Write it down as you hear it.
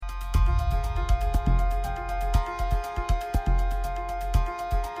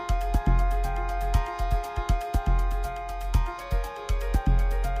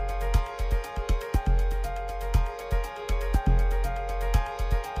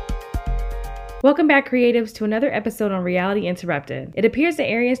Welcome back, creatives, to another episode on Reality Interrupted. It appears that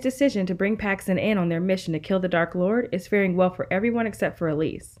Arian's decision to bring Paxton in on their mission to kill the Dark Lord is faring well for everyone except for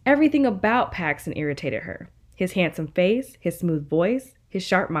Elise. Everything about Paxton irritated her. His handsome face, his smooth voice, his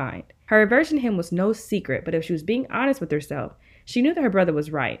sharp mind. Her aversion to him was no secret, but if she was being honest with herself, she knew that her brother was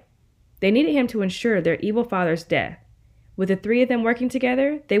right. They needed him to ensure their evil father's death. With the three of them working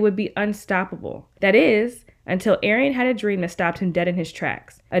together, they would be unstoppable. That is, until Arian had a dream that stopped him dead in his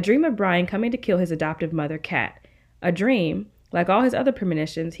tracks. A dream of Brian coming to kill his adoptive mother, Kat. A dream, like all his other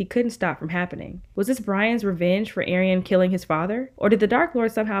premonitions, he couldn't stop from happening. Was this Brian's revenge for Arian killing his father? Or did the Dark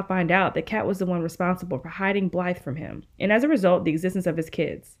Lord somehow find out that Kat was the one responsible for hiding Blythe from him, and as a result, the existence of his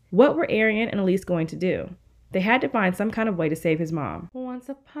kids? What were Arian and Elise going to do? They had to find some kind of way to save his mom. Once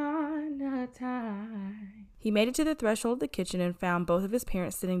upon a time. He made it to the threshold of the kitchen and found both of his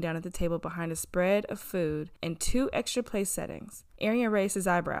parents sitting down at the table behind a spread of food and 2 extra place settings. Arian raised his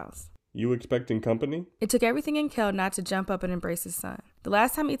eyebrows. You expecting company? It took everything in Kel not to jump up and embrace his son. The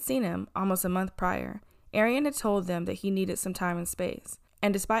last time he'd seen him, almost a month prior, Arian had told them that he needed some time and space.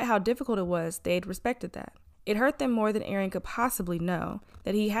 And despite how difficult it was, they had respected that. It hurt them more than Arian could possibly know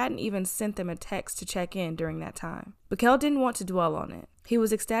that he hadn't even sent them a text to check in during that time. But Kel didn't want to dwell on it. He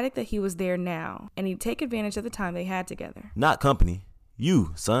was ecstatic that he was there now, and he'd take advantage of the time they had together. Not company.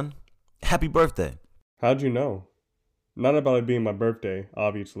 You, son. Happy birthday. How'd you know? Not about it being my birthday,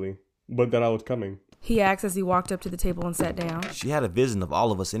 obviously, but that I was coming. He asked as he walked up to the table and sat down. She had a vision of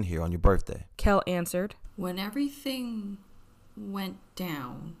all of us in here on your birthday. Kel answered. When everything went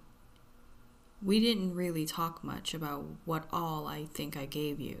down, we didn't really talk much about what all I think I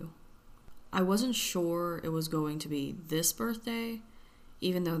gave you. I wasn't sure it was going to be this birthday,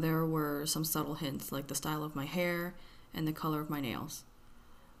 even though there were some subtle hints like the style of my hair and the color of my nails.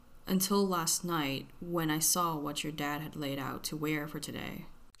 Until last night, when I saw what your dad had laid out to wear for today.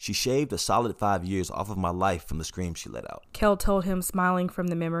 She shaved a solid 5 years off of my life from the scream she let out. Kel told him, smiling from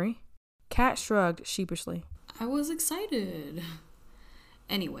the memory. Kat shrugged sheepishly. I was excited.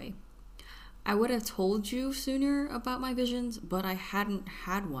 Anyway, I would have told you sooner about my visions, but I hadn't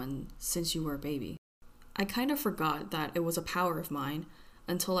had one since you were a baby. I kind of forgot that it was a power of mine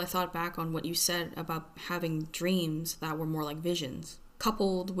until I thought back on what you said about having dreams that were more like visions,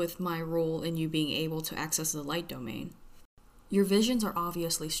 coupled with my role in you being able to access the light domain. Your visions are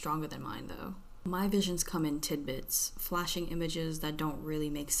obviously stronger than mine, though. My visions come in tidbits, flashing images that don't really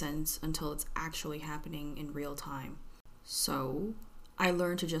make sense until it's actually happening in real time. So, I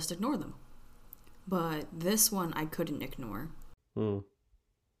learned to just ignore them. But this one I couldn't ignore.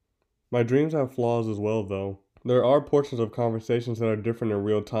 My dreams have flaws as well, though. There are portions of conversations that are different in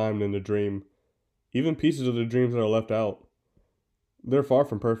real time than the dream. Even pieces of the dreams that are left out. They're far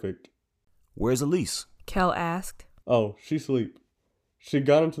from perfect. Where's Elise? Kel asked. Oh, she's asleep. She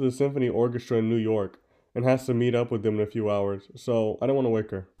got into the symphony orchestra in New York and has to meet up with them in a few hours, so I don't want to wake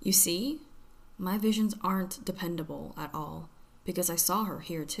her. You see? My visions aren't dependable at all, because I saw her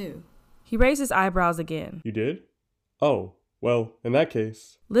here too. He raised his eyebrows again. You did? Oh, well, in that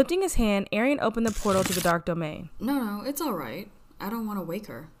case. Lifting his hand, Arian opened the portal to the dark domain. No, it's all right. I don't want to wake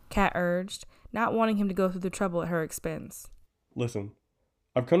her, Kat urged, not wanting him to go through the trouble at her expense. Listen,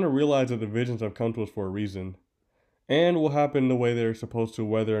 I've come to realize that the visions have come to us for a reason, and will happen the way they're supposed to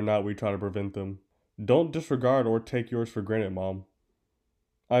whether or not we try to prevent them. Don't disregard or take yours for granted, Mom.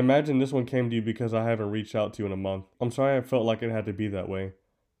 I imagine this one came to you because I haven't reached out to you in a month. I'm sorry I felt like it had to be that way,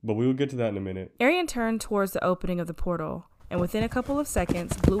 but we will get to that in a minute. Arian turned towards the opening of the portal, and within a couple of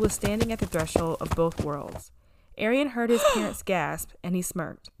seconds, Blue was standing at the threshold of both worlds. Arian heard his parents gasp, and he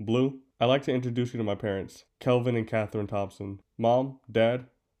smirked. Blue, I'd like to introduce you to my parents, Kelvin and Catherine Thompson. Mom, Dad,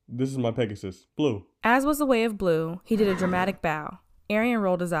 this is my Pegasus, Blue. As was the way of Blue, he did a dramatic bow. Arian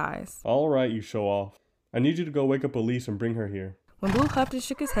rolled his eyes. All right, you show off. I need you to go wake up Elise and bring her here. When Blue huffed and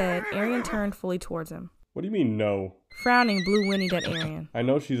shook his head, Arian turned fully towards him. What do you mean, no? Frowning, Blue whinnied at Arian. I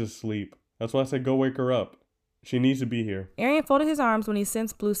know she's asleep. That's why I said go wake her up. She needs to be here. Arian folded his arms when he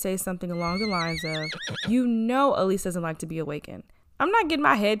sensed Blue say something along the lines of, "You know Elise doesn't like to be awakened. I'm not getting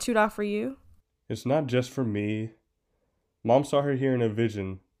my head chewed off for you." It's not just for me. Mom saw her here in a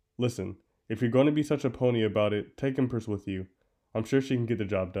vision. Listen, if you're going to be such a pony about it, take Empress with you. I'm sure she can get the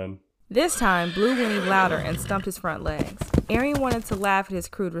job done. This time, Blue whinnied louder and stumped his front legs. Arian wanted to laugh at his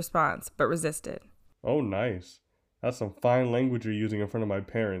crude response, but resisted. Oh, nice. That's some fine language you're using in front of my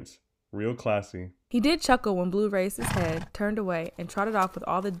parents. Real classy. He did chuckle when Blue raised his head, turned away, and trotted off with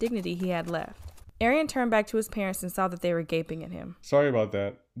all the dignity he had left. Arian turned back to his parents and saw that they were gaping at him. Sorry about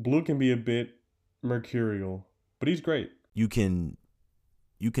that. Blue can be a bit mercurial, but he's great. You can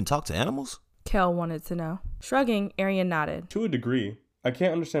talk to animals? Kel wanted to know. Shrugging, Arian nodded. To a degree. I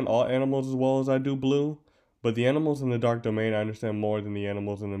can't understand all animals as well as I do Blue, but the animals in the dark domain I understand more than the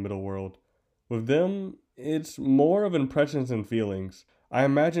animals in the middle world. With them, it's more of impressions and feelings. I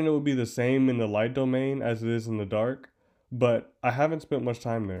imagine it would be the same in the light domain as it is in the dark, but I haven't spent much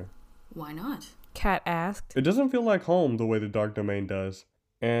time there. Why not? Kat asked. It doesn't feel like home the way the dark domain does,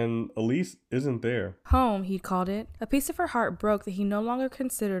 and Elise isn't there. Home, he'd called it. A piece of her heart broke that he no longer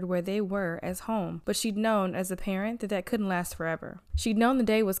considered where they were as home, but she'd known as a parent that couldn't last forever. She'd known the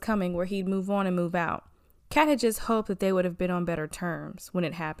day was coming where he'd move on and move out. Kat had just hoped that they would have been on better terms when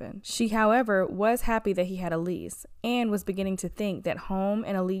it happened. She, however, was happy that he had Elise, and was beginning to think that home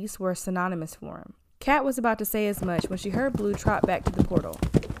and Elise were synonymous for him. Kat was about to say as much when she heard Blue trot back to the portal.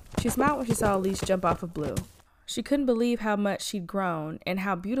 She smiled when she saw Elise jump off of Blue. She couldn't believe how much she'd grown and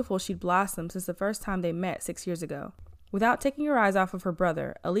how beautiful she'd blossomed since the first time they met 6 years ago. Without taking her eyes off of her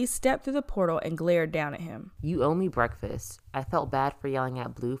brother, Elise stepped through the portal and glared down at him. You owe me breakfast. I felt bad for yelling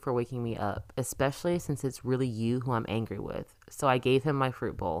at Blue for waking me up, especially since it's really you who I'm angry with. So I gave him my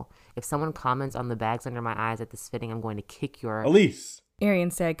fruit bowl. If someone comments on the bags under my eyes at this fitting, I'm going to kick your... Elise!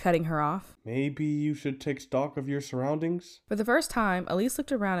 Arian said, cutting her off. Maybe you should take stock of your surroundings? For the first time, Elise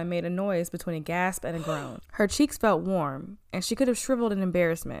looked around and made a noise between a gasp and a groan. Her cheeks felt warm, and she could have shriveled in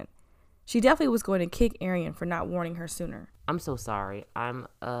embarrassment. She definitely was going to kick Arian for not warning her sooner. I'm so sorry. I'm,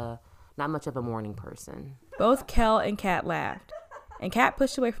 not much of a morning person. Both Kel and Kat laughed, and Kat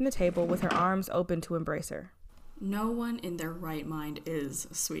pushed away from the table with her arms open to embrace her. No one in their right mind is,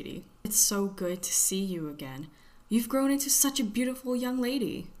 sweetie. It's so good to see you again. You've grown into such a beautiful young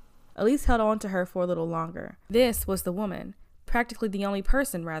lady. Elise held on to her for a little longer. This was the woman, practically the only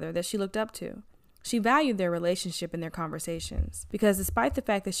person, rather, that she looked up to. She valued their relationship and their conversations, because despite the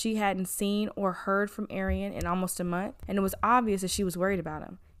fact that she hadn't seen or heard from Arian in almost a month, and it was obvious that she was worried about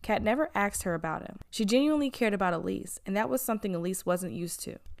him, Kat never asked her about him. She genuinely cared about Elise, and that was something Elise wasn't used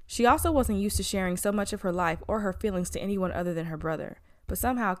to. She also wasn't used to sharing so much of her life or her feelings to anyone other than her brother, but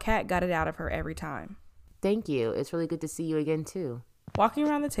somehow Kat got it out of her every time. Thank you. It's really good to see you again, too. Walking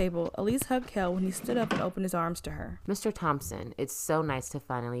around the table, Elise hugged Kel when he stood up and opened his arms to her. Mr. Thompson, it's so nice to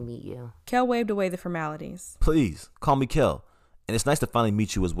finally meet you. Kel waved away the formalities. Please, call me Kel. And it's nice to finally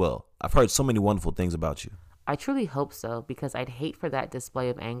meet you as well. I've heard so many wonderful things about you. I truly hope so, because I'd hate for that display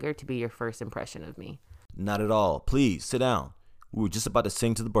of anger to be your first impression of me. Not at all. Please, sit down. We were just about to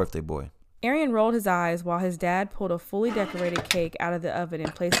sing to the birthday boy. Arian rolled his eyes while his dad pulled a fully decorated cake out of the oven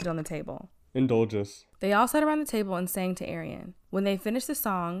and placed it on the table. Indulge us. They all sat around the table and sang to Arian. When they finished the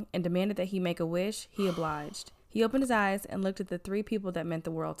song and demanded that he make a wish, he obliged. He opened his eyes and looked at the three people that meant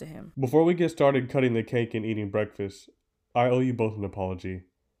the world to him. Before we get started cutting the cake and eating breakfast, I owe you both an apology.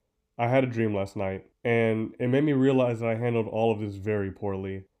 I had a dream last night, and it made me realize that I handled all of this very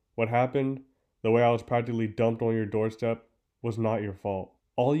poorly. What happened, the way I was practically dumped on your doorstep, was not your fault.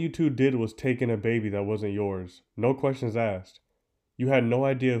 All you two did was take in a baby that wasn't yours. No questions asked. You had no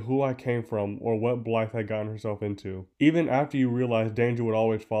idea who I came from or what Blythe had gotten herself into. Even after you realized danger would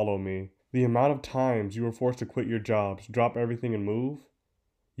always follow me, the amount of times you were forced to quit your jobs, drop everything and move,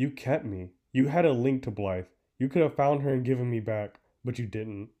 you kept me. You had a link to Blythe. You could have found her and given me back, but you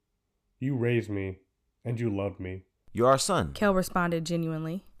didn't. You raised me, and you loved me. You're our son. Kel responded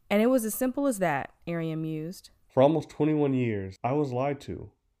genuinely. And it was as simple as that, Arian mused. For almost 21 years, I was lied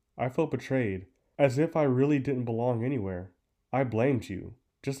to. I felt betrayed, as if I really didn't belong anywhere. I blamed you,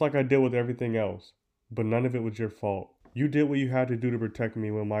 just like I did with everything else, but none of it was your fault. You did what you had to do to protect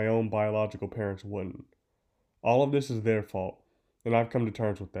me when my own biological parents wouldn't. All of this is their fault, and I've come to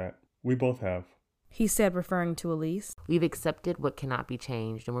terms with that. We both have. He said, referring to Elise. We've accepted what cannot be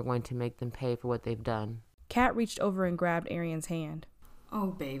changed, and we're going to make them pay for what they've done. Kat reached over and grabbed Arian's hand. Oh,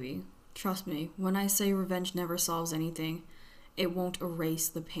 baby. Trust me, when I say revenge never solves anything, it won't erase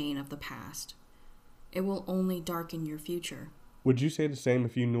the pain of the past. It will only darken your future. Would you say the same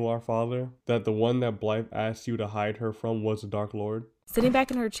if you knew our father? That the one that Blythe asked you to hide her from was the Dark Lord? Sitting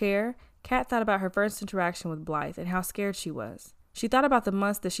back in her chair, Kat thought about her first interaction with Blythe and how scared she was. She thought about the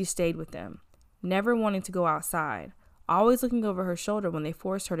months that she stayed with them, never wanting to go outside, always looking over her shoulder when they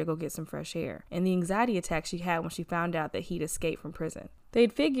forced her to go get some fresh air, and the anxiety attack she had when she found out that he'd escaped from prison.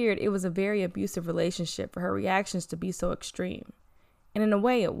 They'd figured it was a very abusive relationship for her reactions to be so extreme. And in a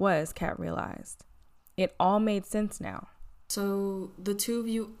way it was, Kat realized. It all made sense now. So, the two of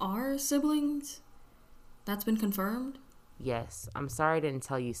you are siblings? That's been confirmed? Yes, I'm sorry I didn't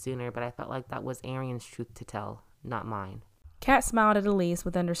tell you sooner, but I felt like that was Arian's truth to tell, not mine. Kat smiled at Elise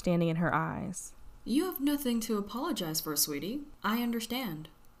with understanding in her eyes. You have nothing to apologize for, sweetie. I understand.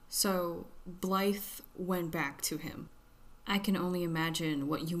 So, Blythe went back to him. I can only imagine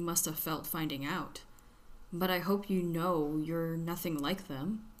what you must have felt finding out. But I hope you know you're nothing like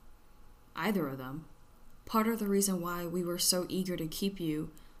them. Either of them. Part of the reason why we were so eager to keep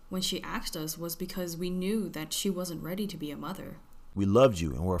you when she asked us was because we knew that she wasn't ready to be a mother. We loved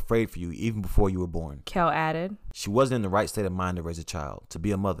you and were afraid for you even before you were born. Kel added. She wasn't in the right state of mind to raise a child, to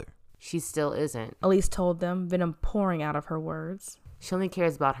be a mother. She still isn't. Elise told them, venom pouring out of her words. She only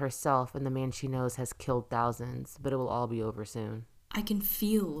cares about herself, and the man she knows has killed thousands, but it will all be over soon. I can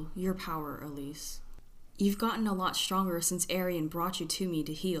feel your power, Elise. You've gotten a lot stronger since Arian brought you to me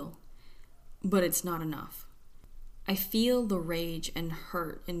to heal. But it's not enough. I feel the rage and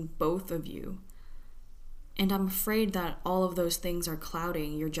hurt in both of you. And I'm afraid that all of those things are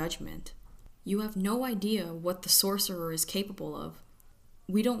clouding your judgment. You have no idea what the sorcerer is capable of.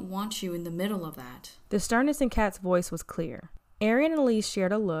 We don't want you in the middle of that. The sternness in Kat's voice was clear. Arian and Elise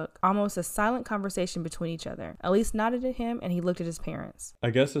shared a look, almost a silent conversation between each other. Elise nodded at him and he looked at his parents.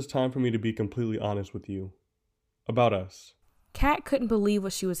 I guess it's time for me to be completely honest with you. About us. Kat couldn't believe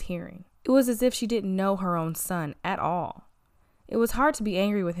what she was hearing. It was as if she didn't know her own son at all. It was hard to be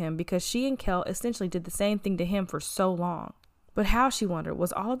angry with him because she and Kel essentially did the same thing to him for so long. But how, she wondered,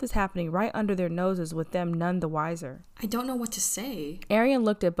 was all of this happening right under their noses with them none the wiser? I don't know what to say. Arian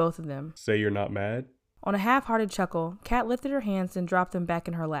looked at both of them. Say you're not mad? On a half-hearted chuckle, Kat lifted her hands and dropped them back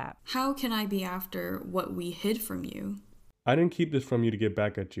in her lap. How can I be after what we hid from you? I didn't keep this from you to get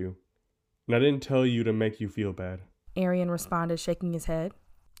back at you. And I didn't tell you to make you feel bad. Arian responded, shaking his head.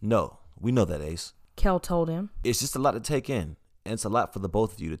 No, we know that, Ace. Kel told him. It's just a lot to take in, and it's a lot for the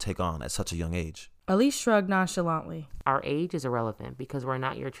both of you to take on at such a young age. Elise shrugged nonchalantly. Our age is irrelevant because we're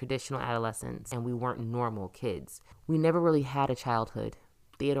not your traditional adolescents and we weren't normal kids. We never really had a childhood.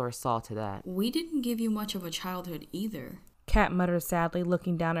 Theodore saw to that. We didn't give you much of a childhood either. Kat muttered sadly,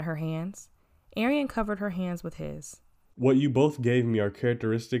 looking down at her hands. Arian covered her hands with his. What you both gave me are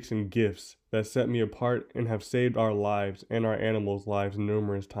characteristics and gifts that set me apart and have saved our lives and our animals' lives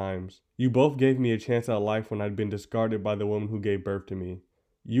numerous times. You both gave me a chance at life when I'd been discarded by the woman who gave birth to me.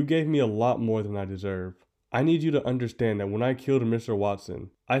 You gave me a lot more than I deserve. I need you to understand that when I killed Mr. Watson,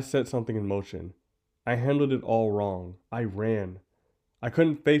 I set something in motion. I handled it all wrong. I ran. I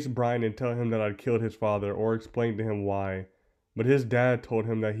couldn't face Brian and tell him that I'd killed his father or explain to him why, but his dad told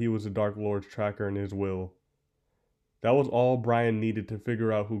him that he was the Dark Lord's tracker in his will. That was all Brian needed to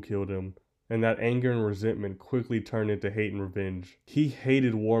figure out who killed him, and that anger and resentment quickly turned into hate and revenge. He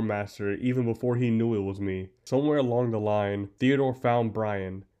hated War Master even before he knew it was me. Somewhere along the line, Theodore found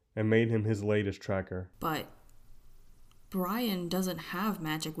Brian and made him his latest tracker. But Brian doesn't have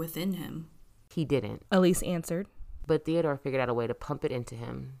magic within him. He didn't. Elise answered. But Theodore figured out a way to pump it into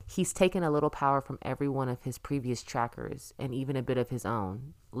him. He's taken a little power from every one of his previous trackers, and even a bit of his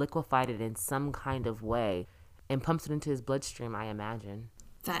own, liquefied it in some kind of way, and pumps it into his bloodstream, I imagine.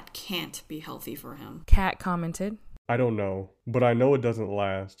 That can't be healthy for him. Kat commented. I don't know, but I know it doesn't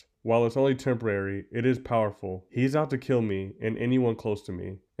last. While it's only temporary, it is powerful. He's out to kill me and anyone close to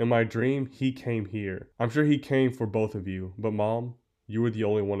me. In my dream, he came here. I'm sure he came for both of you, but Mom, you were the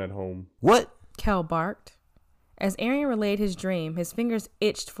only one at home. What? Kel barked. As Arian relayed his dream, his fingers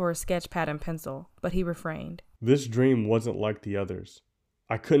itched for a sketch pad and pencil, but he refrained. This dream wasn't like the others.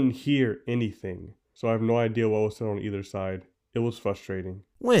 I couldn't hear anything, so I have no idea what was said on either side. It was frustrating.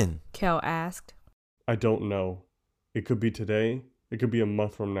 When? Kel asked. I don't know. It could be today. It could be a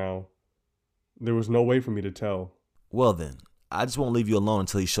month from now. There was no way for me to tell. Well then, I just won't leave you alone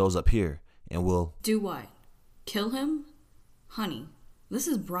until he shows up here, and we'll... Do what? Kill him? Honey, this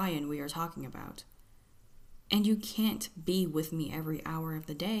is Brian we are talking about. And you can't be with me every hour of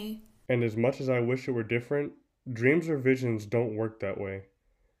the day. And as much as I wish it were different, dreams or visions don't work that way.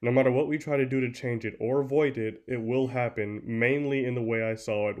 No matter what we try to do to change it or avoid it, it will happen, mainly in the way I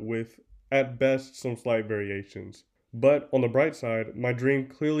saw it, with, at best, some slight variations. But, on the bright side, my dream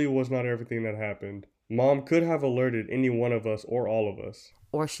clearly was not everything that happened. Mom could have alerted any one of us or all of us.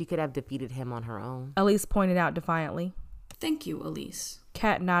 Or she could have defeated him on her own. Elise pointed out defiantly. Thank you, Elise.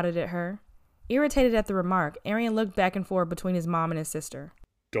 Kat nodded at her. Irritated at the remark, Arian looked back and forth between his mom and his sister.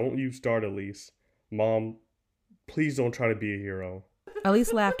 Don't you start, Elise. Mom, please don't try to be a hero.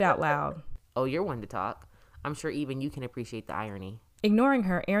 Elise laughed out loud. Oh, you're one to talk. I'm sure even you can appreciate the irony. Ignoring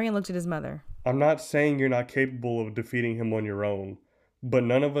her, Arian looked at his mother. I'm not saying you're not capable of defeating him on your own, but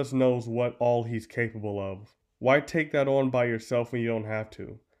none of us knows what all he's capable of. Why take that on by yourself when you don't have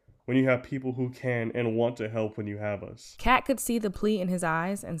to? When you have people who can and want to help when you have us. Kat could see the plea in his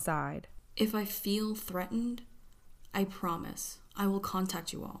eyes and sighed. If I feel threatened, I promise I will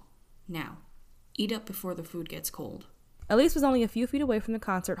contact you all. Now, eat up before the food gets cold. Elise was only a few feet away from the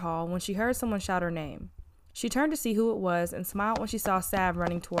concert hall when she heard someone shout her name. She turned to see who it was and smiled when she saw Sav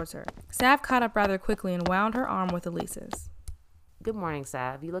running towards her. Sav caught up rather quickly and wound her arm with Elise's. Good morning,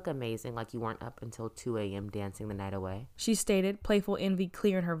 Sav. You look amazing, like you weren't up until 2 a.m. dancing the night away. She stated, playful envy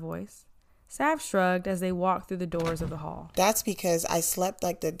clear in her voice. Sav shrugged as they walked through the doors of the hall. That's because I slept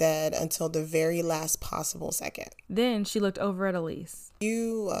like the dead until the very last possible second. Then she looked over at Elise.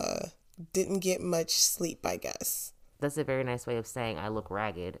 You, didn't get much sleep, I guess. That's a very nice way of saying I look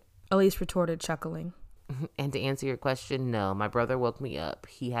ragged. Elise retorted, chuckling. And to answer your question, no, my brother woke me up.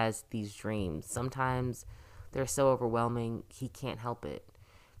 He has these dreams. Sometimes they're so overwhelming, he can't help it.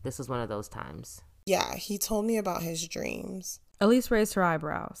 This was one of those times. Yeah, he told me about his dreams. Elise raised her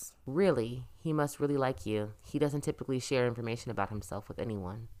eyebrows. Really? He must really like you. He doesn't typically share information about himself with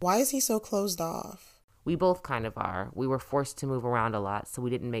anyone. Why is he so closed off? We both kind of are. We were forced to move around a lot, so we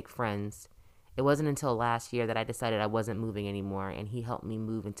didn't make friends. It wasn't until last year that I decided I wasn't moving anymore, and he helped me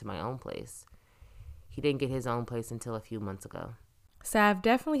move into my own place. He didn't get his own place until a few months ago. Sav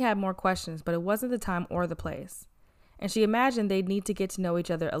definitely had more questions, but it wasn't the time or the place. And she imagined they'd need to get to know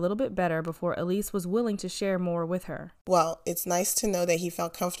each other a little bit better before Elise was willing to share more with her. Well, it's nice to know that he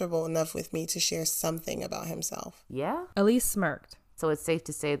felt comfortable enough with me to share something about himself. Yeah? Elise smirked. So it's safe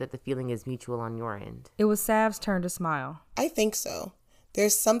to say that the feeling is mutual on your end. It was Sav's turn to smile. I think so.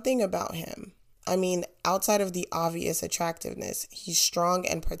 There's something about him. I mean, outside of the obvious attractiveness, he's strong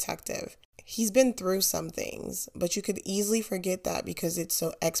and protective. He's been through some things, but you could easily forget that because it's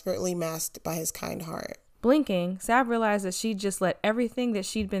so expertly masked by his kind heart. Blinking, Sav realized that she'd just let everything that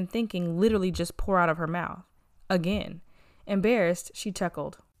she'd been thinking literally just pour out of her mouth. Again. Embarrassed, she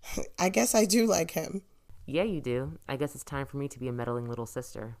chuckled. I guess I do like him. Yeah, you do. I guess it's time for me to be a meddling little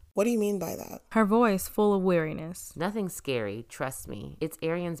sister. What do you mean by that? Her voice full of weariness. Nothing scary, trust me. It's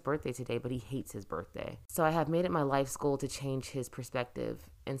Arian's birthday today, but he hates his birthday. So I have made it my life's goal to change his perspective,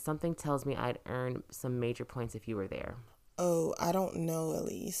 and something tells me I'd earn some major points if you were there. Oh, I don't know,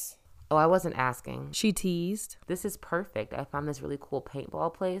 Elise. Oh, I wasn't asking. She teased. This is perfect. I found this really cool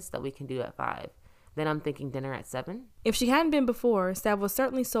paintball place that we can do at 5. Then I'm thinking dinner at 7. If she hadn't been before, Sav was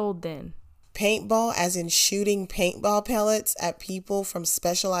certainly sold then. Paintball, as in shooting paintball pellets at people from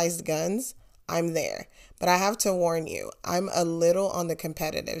specialized guns? I'm there. But I have to warn you, I'm a little on the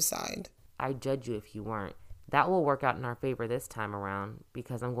competitive side. I'd judge you if you weren't. That will work out in our favor this time around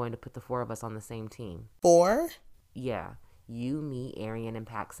because I'm going to put the 4 of us on the same team. 4? Yeah. You, me, Arian, and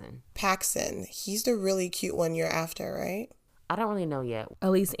Paxson. Paxson. He's the really cute one you're after, right? I don't really know yet.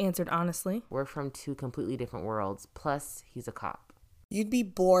 Elise answered honestly. We're from 2 completely different worlds. Plus, he's a cop. You'd be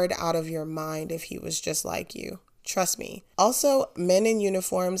bored out of your mind if he was just like you. Trust me. Also, men in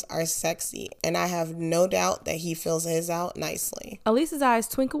uniforms are sexy, and I have no doubt that he fills his out nicely. Elise's eyes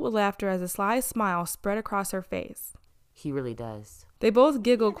twinkled with laughter as a sly smile spread across her face. He really does. They both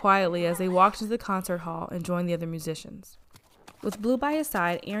giggled quietly as they walked into the concert hall and joined the other musicians. With Blue by his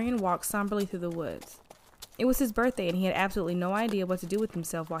side, Arian walked somberly through the woods. It was his birthday, and he had absolutely no idea what to do with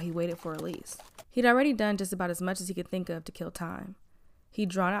himself while he waited for Elise. He'd already done just about as much as he could think of to kill time. He'd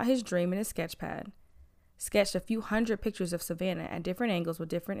drawn out his dream in his sketch pad, sketched a few hundred pictures of Savannah at different angles with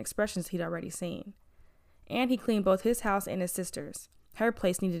different expressions he'd already seen. And he cleaned both his house and his sister's. Her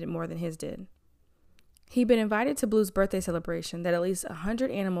place needed it more than his did. He'd been invited to Blue's birthday celebration that at least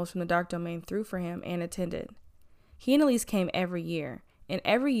 100 animals from the Dark Domain threw for him and attended. He and Elise came every year, and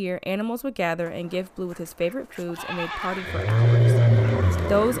every year animals would gather and gift Blue with his favorite foods and they'd party for hours.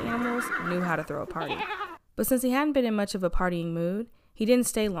 Those animals knew how to throw a party. But since he hadn't been in much of a partying mood, he didn't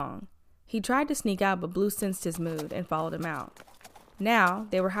stay long. He tried to sneak out, but Blue sensed his mood and followed him out. Now,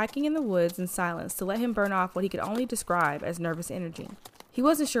 they were hiking in the woods in silence to let him burn off what he could only describe as nervous energy. He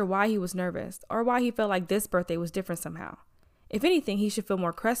wasn't sure why he was nervous, or why he felt like this birthday was different somehow. If anything, he should feel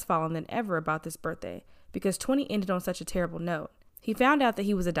more crestfallen than ever about this birthday, because 20 ended on such a terrible note. He found out that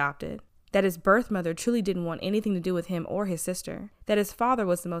he was adopted, that his birth mother truly didn't want anything to do with him or his sister, that his father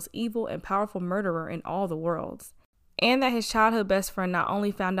was the most evil and powerful murderer in all the worlds, and that his childhood best friend not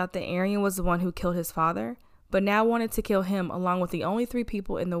only found out that Arian was the one who killed his father, but now wanted to kill him along with the only 3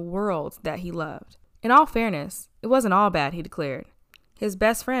 people in the world that he loved. In all fairness, it wasn't all bad, he declared. His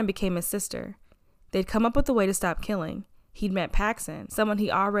best friend became his sister. They'd come up with a way to stop killing. He'd met Paxson, someone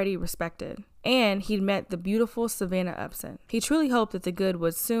he already respected. And he'd met the beautiful Savannah Upson. He truly hoped that the good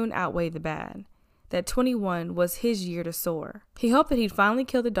would soon outweigh the bad, that 21 was his year to soar. He hoped that he'd finally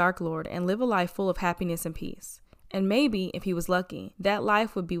kill the Dark Lord and live a life full of happiness and peace. And maybe, if he was lucky, that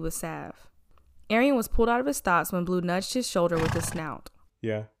life would be with Sav. Arian was pulled out of his thoughts when Blue nudged his shoulder with his snout.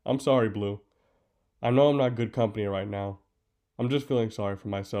 Yeah, I'm sorry, Blue. I know I'm not good company right now. I'm just feeling sorry for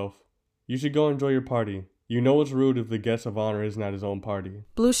myself. You should go enjoy your party. You know it's rude if the guest of honor isn't at his own party.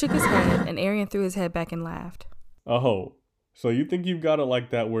 Blue shook his head, and Arian threw his head back and laughed. Oh, so you think you've got it like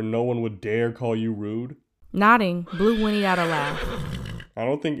that where no one would dare call you rude? Nodding, Blue whinnied out a laugh. I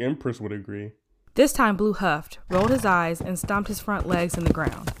don't think Empress would agree. This time Blue huffed, rolled his eyes, and stomped his front legs in the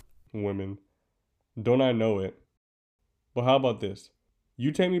ground. Women. Don't I know it? But how about this?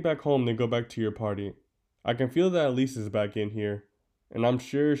 You take me back home, then go back to your party. I can feel that Elise is back in here, and I'm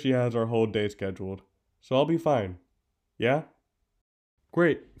sure she has our whole day scheduled. So I'll be fine. Yeah?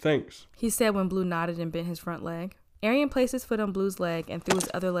 Great, thanks. He said when Blue nodded and bent his front leg. Arian placed his foot on Blue's leg and threw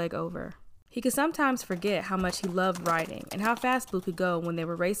his other leg over. He could sometimes forget how much he loved riding and how fast Blue could go when they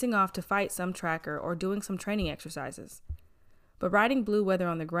were racing off to fight some tracker or doing some training exercises. But riding Blue, whether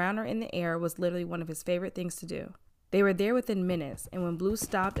on the ground or in the air, was literally one of his favorite things to do. They were there within minutes, and when Blue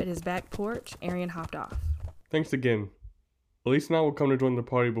stopped at his back porch, Arian hopped off. Thanks again. Elise and I will come to join the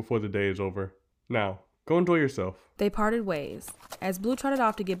party before the day is over. Now, go enjoy yourself. They parted ways. As Blue trotted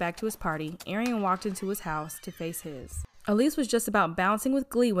off to get back to his party, Arian walked into his house to face his. Elise was just about bouncing with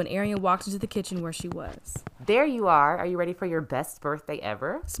glee when Arian walked into the kitchen where she was. There you are. Are you ready for your best birthday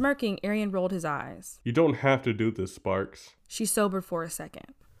ever? Smirking, Arian rolled his eyes. You don't have to do this, Sparks. She sobered for a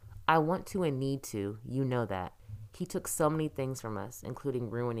second. I want to and need to. You know that. He took so many things from us, including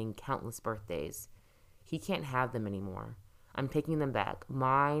ruining countless birthdays. He can't have them anymore. I'm taking them back,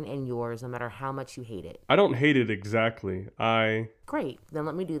 mine and yours, no matter how much you hate it. I don't hate it exactly. Great, then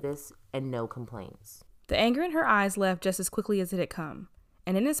let me do this, and no complaints. The anger in her eyes left just as quickly as it had come,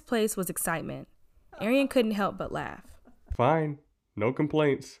 and in its place was excitement. Arian couldn't help but laugh. Fine. No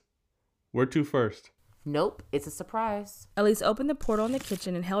complaints. Where to first? Nope, it's a surprise. Elise opened the portal in the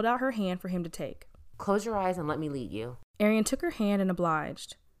kitchen and held out her hand for him to take. Close your eyes and let me lead you. Arian took her hand and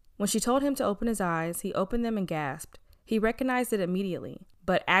obliged. When she told him to open his eyes, he opened them and gasped. He recognized it immediately,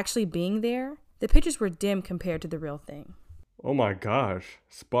 but actually being there, the pictures were dim compared to the real thing. Oh my gosh,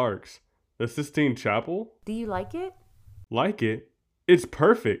 Sparks. The Sistine Chapel? Do you like it? Like it? It's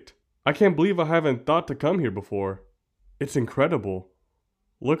perfect. I can't believe I haven't thought to come here before. It's incredible.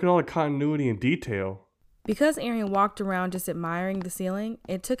 Look at all the continuity and detail. Because Arian walked around just admiring the ceiling,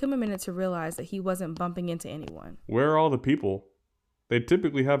 it took him a minute to realize that he wasn't bumping into anyone. Where are all the people? They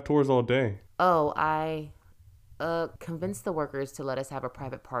typically have tours all day. Oh, I convinced the workers to let us have a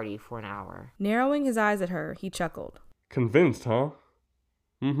private party for an hour. Narrowing his eyes at her, he chuckled. Convinced, huh?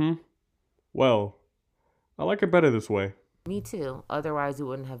 Mm-hmm. Well, I like it better this way. Me too. Otherwise, we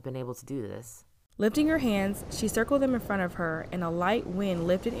wouldn't have been able to do this. Lifting her hands, she circled them in front of her, and a light wind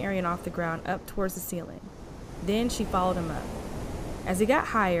lifted Arian off the ground up towards the ceiling. Then she followed him up. As he got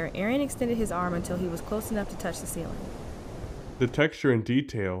higher, Arian extended his arm until he was close enough to touch the ceiling. The texture and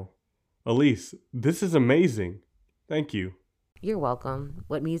detail. Elise, this is amazing. Thank you. You're welcome.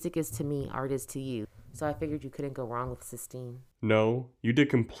 What music is to me, art is to you. So I figured you couldn't go wrong with Sistine. No, you did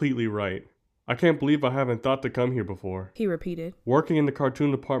completely right. I can't believe I haven't thought to come here before. He repeated. Working in the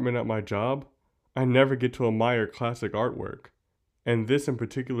cartoon department at my job, I never get to admire classic artwork. And this in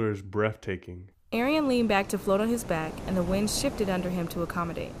particular is breathtaking. Arian leaned back to float on his back, and the wind shifted under him to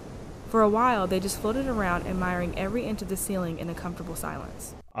accommodate. For a while, they just floated around, admiring every inch of the ceiling in a comfortable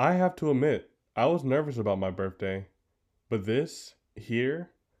silence. I have to admit, I was nervous about my birthday. But this,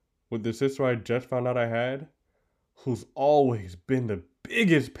 here, with the sister I just found out I had, who's always been the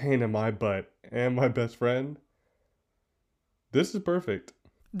biggest pain in my butt, and my best friend, this is perfect.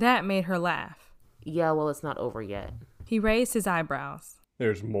 That made her laugh. Yeah, well, it's not over yet. He raised his eyebrows.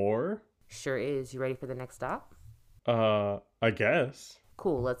 There's more? Sure is. You ready for the next stop? I guess.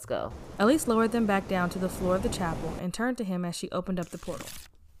 Cool, let's go. Elise lowered them back down to the floor of the chapel and turned to him as she opened up the portal.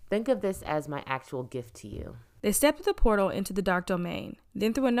 Think of this as my actual gift to you. They stepped through the portal into the dark domain,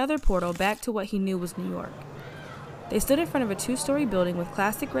 then through another portal back to what he knew was New York. They stood in front of a 2-story building with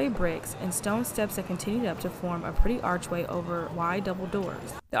classic gray bricks and stone steps that continued up to form a pretty archway over wide double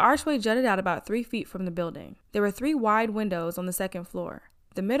doors. The archway jutted out about 3 feet from the building. There were 3 wide windows on the second floor,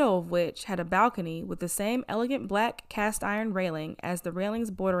 the middle of which had a balcony with the same elegant black cast iron railing as the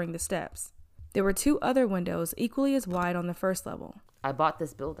railings bordering the steps. There were 2 other windows equally as wide on the first level. I bought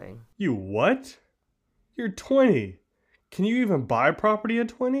this building. You what? You're 20. Can you even buy property at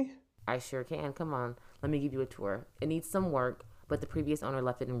 20? I sure can. Come on, let me give you a tour. It needs some work, but the previous owner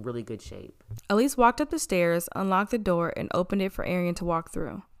left it in really good shape. Elise walked up the stairs, unlocked the door, and opened it for Arian to walk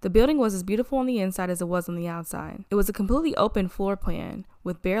through. The building was as beautiful on the inside as it was on the outside. It was a completely open floor plan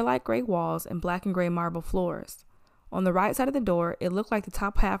with bare light gray walls and black and gray marble floors. On the right side of the door, it looked like the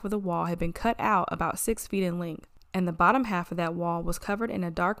top half of the wall had been cut out about 6 feet in length, and the bottom half of that wall was covered in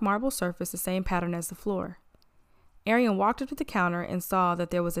a dark marble surface the same pattern as the floor. Arian walked up to the counter and saw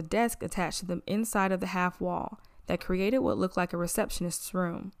that there was a desk attached to the inside of the half wall that created what looked like a receptionist's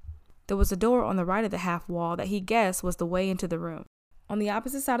room. There was a door on the right of the half wall that he guessed was the way into the room. On the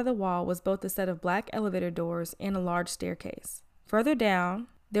opposite side of the wall was both a set of black elevator doors and a large staircase. Further down,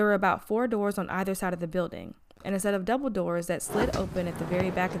 there were about 4 doors on either side of the building, and a set of double doors that slid open at the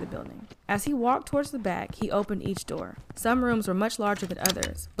very back of the building. As he walked towards the back, he opened each door. Some rooms were much larger than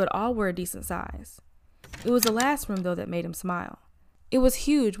others, but all were a decent size. It was the last room, though, that made him smile. It was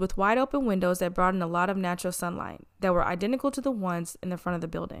huge, with wide open windows that brought in a lot of natural sunlight that were identical to the ones in the front of the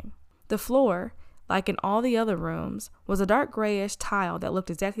building. The floor, like in all the other rooms, was a dark grayish tile that looked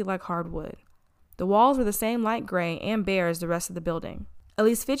exactly like hardwood. The walls were the same light gray and bare as the rest of the building.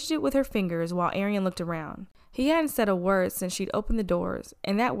 Elise fidgeted with her fingers while Arian looked around. He hadn't said a word since she'd opened the doors,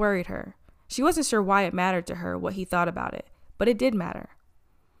 and that worried her. She wasn't sure why it mattered to her what he thought about it, but it did matter.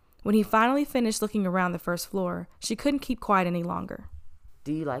 When he finally finished looking around the first floor, she couldn't keep quiet any longer.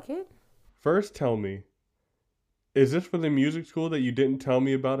 Do you like it? First, tell me, is this for the music school that you didn't tell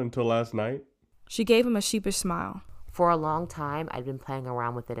me about until last night? She gave him a sheepish smile. For a long time, I'd been playing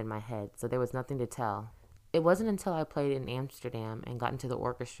around with it in my head, so there was nothing to tell. It wasn't until I played in Amsterdam and got into the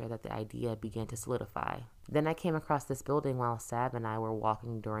orchestra that the idea began to solidify. Then I came across this building while Sab and I were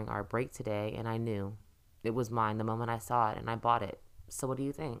walking during our break today, and I knew. It was mine the moment I saw it, and I bought it. So what do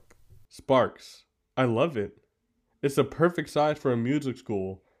you think? Sparks, I love it. It's the perfect size for a music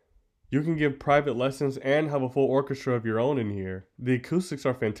school. You can give private lessons and have a full orchestra of your own in here. The acoustics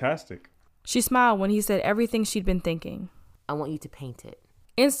are fantastic. She smiled when he said everything she'd been thinking. I want you to paint it.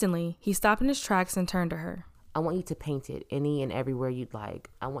 Instantly, he stopped in his tracks and turned to her. I want you to paint it any and everywhere you'd like.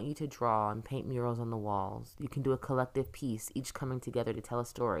 I want you to draw and paint murals on the walls. You can do a collective piece, each coming together to tell a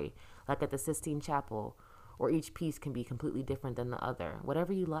story, like at the Sistine Chapel, or each piece can be completely different than the other,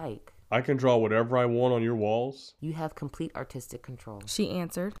 whatever you like. I can draw whatever I want on your walls. You have complete artistic control. She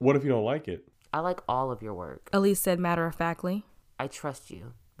answered. What if you don't like it? I like all of your work. Elise said matter-of-factly. I trust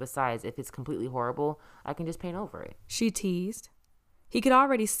you. Besides, if it's completely horrible, I can just paint over it. She teased. He could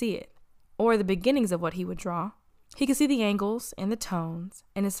already see it, or the beginnings of what he would draw. He could see the angles and the tones,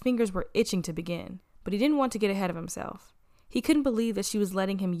 and his fingers were itching to begin, but he didn't want to get ahead of himself. He couldn't believe that she was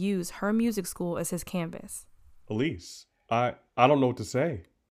letting him use her music school as his canvas. Elise, I don't know what to say.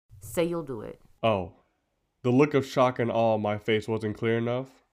 Say you'll do it. Oh, the look of shock and awe on my face wasn't clear enough.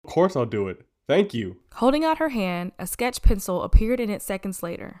 Of course I'll do it. Thank you. Holding out her hand, a sketch pencil appeared in it seconds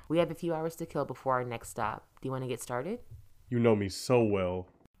later. We have a few hours to kill before our next stop. Do you want to get started? You know me so well.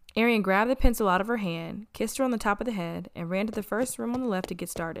 Arian grabbed the pencil out of her hand, kissed her on the top of the head, and ran to the first room on the left to get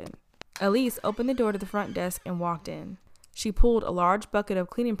started. Elise opened the door to the front desk and walked in. She pulled a large bucket of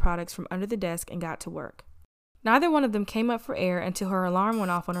cleaning products from under the desk and got to work. Neither one of them came up for air until her alarm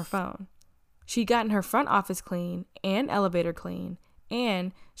went off on her phone. She'd gotten her front office clean and elevator clean,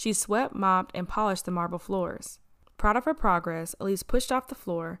 and she swept, mopped, and polished the marble floors. Proud of her progress, Elise pushed off the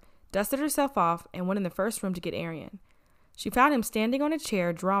floor, dusted herself off, and went in the first room to get Arian. She found him standing on a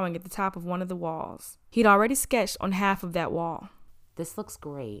chair drawing at the top of one of the walls. He'd already sketched on half of that wall. This looks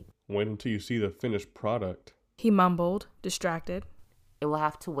great. Wait until you see the finished product. He mumbled, distracted. It will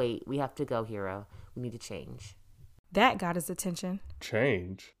have to wait. We have to go, hero. We need to change. That got his attention.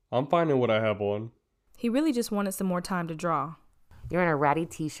 Change? I'm fine in what I have on. He really just wanted some more time to draw. You're in a ratty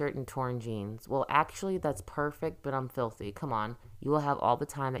t-shirt and torn jeans. Well, actually, that's perfect, but I'm filthy. Come on. You will have all the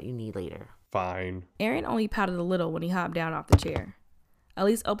time that you need later. Fine. Arian only pouted a little when he hopped down off the chair.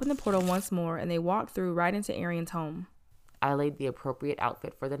 Elise opened the portal once more, and they walked through right into Arian's home. I laid the appropriate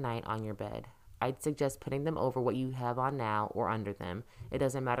outfit for the night on your bed. I'd suggest putting them over what you have on now or under them. It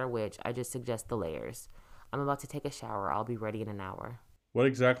doesn't matter which. I just suggest the layers. I'm about to take a shower. I'll be ready in an hour. What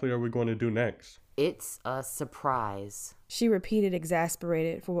exactly are we going to do next? It's a surprise. She repeated,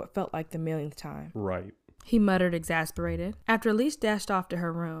 exasperated for what felt like the millionth time. Right. He muttered, exasperated. After Elise dashed off to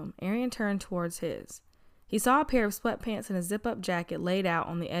her room, Arian turned towards his. He saw a pair of sweatpants and a zip-up jacket laid out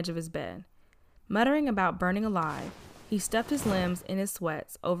on the edge of his bed. Muttering about burning alive, he stuffed his limbs in his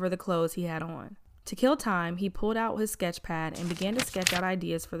sweats over the clothes he had on. To kill time, he pulled out his sketch pad and began to sketch out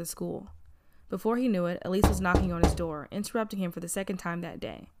ideas for the school. Before he knew it, Elise was knocking on his door, interrupting him for the second time that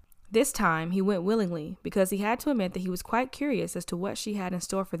day. This time, he went willingly, because he had to admit that he was quite curious as to what she had in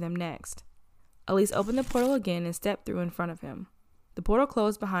store for them next. Elise opened the portal again and stepped through in front of him. The portal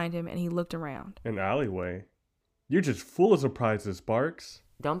closed behind him, and he looked around. An alleyway? You're just full of surprises, Sparks.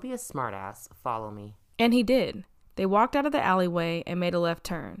 Don't be a smartass. Follow me. And he did. They walked out of the alleyway and made a left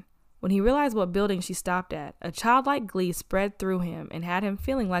turn. When he realized what building she stopped at, a childlike glee spread through him and had him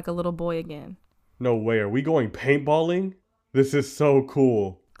feeling like a little boy again. No way, are we going paintballing? This is so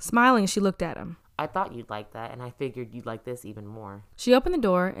cool. Smiling, she looked at him. I thought you'd like that, and I figured you'd like this even more. She opened the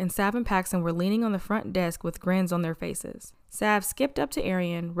door, and Sav and Paxton were leaning on the front desk with grins on their faces. Sav skipped up to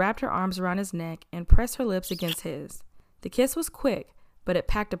Arian, wrapped her arms around his neck, and pressed her lips against his. The kiss was quick, but it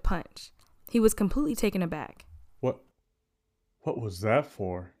packed a punch. He was completely taken aback. What was that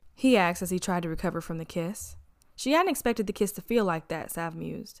for? He asked as he tried to recover from the kiss. She hadn't expected the kiss to feel like that, Sav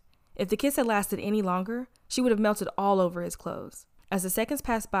mused. If the kiss had lasted any longer, she would have melted all over his clothes. As the seconds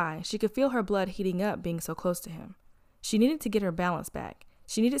passed by, she could feel her blood heating up being so close to him. She needed to get her balance back.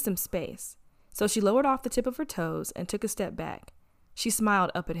 She needed some space. So she lowered off the tip of her toes and took a step back. She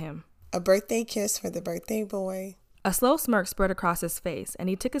smiled up at him. A birthday kiss for the birthday boy. A slow smirk spread across his face, and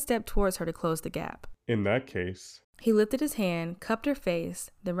he took a step towards her to close the gap. In that case... He lifted his hand, cupped her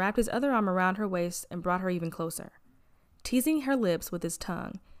face, then wrapped his other arm around her waist and brought her even closer. Teasing her lips with his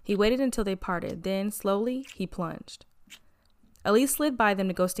tongue, he waited until they parted, then, slowly, he plunged. Elise slid by them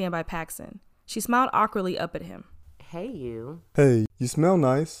to go stand by Paxton. She smiled awkwardly up at him. Hey, you. Hey, you smell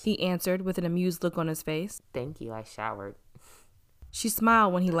nice. He answered with an amused look on his face. Thank you, I showered. She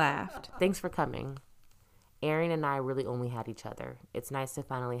smiled when he laughed. Thanks for coming. Arian and I really only had each other. It's nice to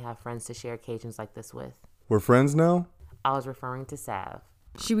finally have friends to share occasions like this with. We're friends now? I was referring to Sav.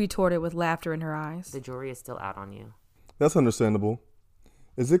 She retorted with laughter in her eyes. The jury is still out on you. That's understandable.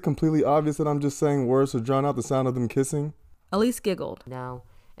 Is it completely obvious that I'm just saying words to drown out the sound of them kissing? Elise giggled. No,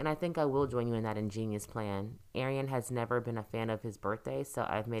 and I think I will join you in that ingenious plan. Arian has never been a fan of his birthday, so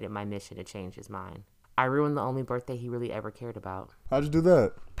I've made it my mission to change his mind. I ruined the only birthday he really ever cared about. How'd you do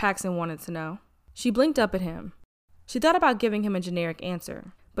that? Paxton wanted to know. She blinked up at him. She thought about giving him a generic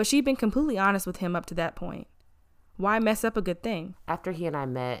answer, but she'd been completely honest with him up to that point. Why mess up a good thing? After he and I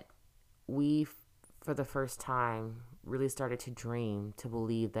met, we, for the first time, really started to dream, to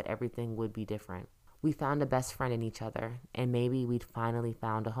believe that everything would be different. We found a best friend in each other, and maybe we'd finally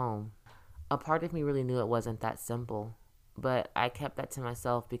found a home. A part of me really knew it wasn't that simple, but I kept that to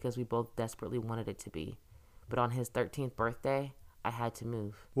myself because we both desperately wanted it to be. But on his 13th birthday, I had to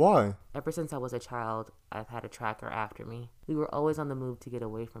move. Why? Ever since I was a child, I've had a tracker after me. We were always on the move to get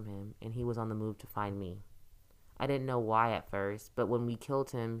away from him, and he was on the move to find me. I didn't know why at first, but when we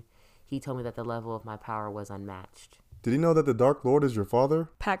killed him, he told me that the level of my power was unmatched. Did he know that the Dark Lord is your father?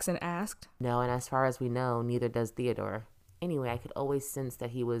 Paxton asked. No, and as far as we know, neither does Theodore. Anyway, I could always sense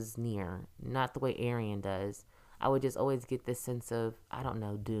that he was near, not the way Arian does. I would just always get this sense of, I don't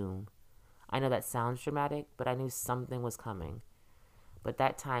know, doom. I know that sounds dramatic, but I knew something was coming. But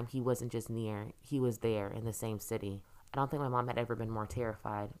that time, he wasn't just near, he was there in the same city. I don't think my mom had ever been more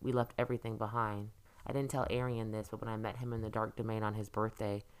terrified. We left everything behind. I didn't tell Arian this, but when I met him in the Dark Domain on his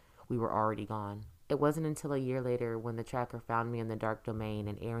birthday, we were already gone. It wasn't until a year later when the tracker found me in the Dark Domain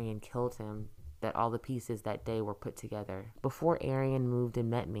and Arian killed him that all the pieces that day were put together. Before Arian moved and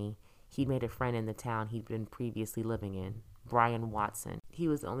met me, he'd made a friend in the town he'd been previously living in, Brian Watson. He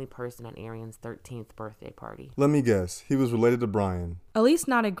was the only person at Arian's 13th birthday party. Let me guess, he was related to Brian. Elise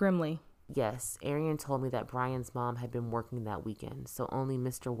nodded grimly. Yes, Arian told me that Brian's mom had been working that weekend, so only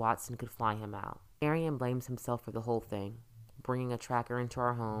Mr. Watson could fly him out. Arian blames himself for the whole thing, bringing a tracker into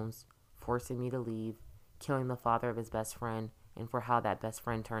our homes, forcing me to leave, killing the father of his best friend, and for how that best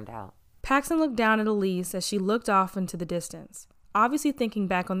friend turned out. Paxton looked down at Elise as she looked off into the distance, obviously thinking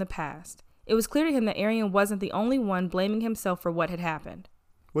back on the past. It was clear to him that Arian wasn't the only one blaming himself for what had happened.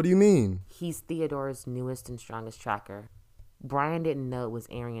 What do you mean? He's Theodore's newest and strongest tracker. Brian didn't know it was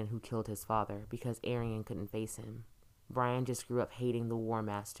Arian who killed his father because Arian couldn't face him. Brian just grew up hating the War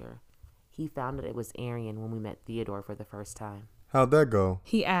Master. He found out it was Arian when we met Theodore for the first time. How'd that go?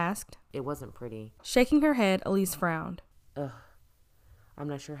 He asked. It wasn't pretty. Shaking her head, Elise frowned. Ugh. I'm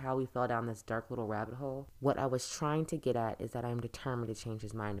not sure how we fell down this dark little rabbit hole. What I was trying to get at is that I'm determined to change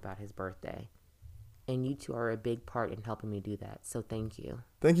his mind about his birthday. And you two are a big part in helping me do that, so thank you.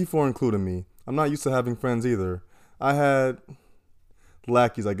 Thank you for including me. I'm not used to having friends either. I had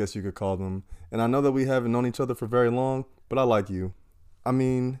lackeys, I guess you could call them. And I know that we haven't known each other for very long, but I like you. I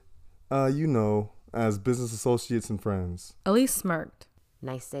mean, you know, as business associates and friends. Elise smirked.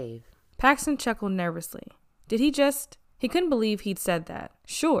 Nice save. Paxton chuckled nervously. He couldn't believe he'd said that.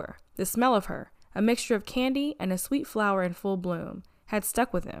 Sure, the smell of her, a mixture of candy and a sweet flower in full bloom, had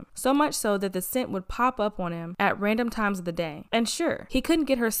stuck with him, so much so that the scent would pop up on him at random times of the day. And sure, he couldn't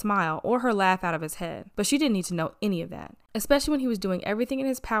get her smile or her laugh out of his head, but she didn't need to know any of that, especially when he was doing everything in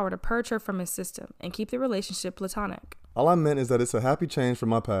his power to purge her from his system and keep the relationship platonic. All I meant is that it's a happy change from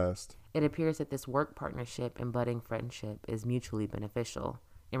my past. It appears that this work partnership and budding friendship is mutually beneficial,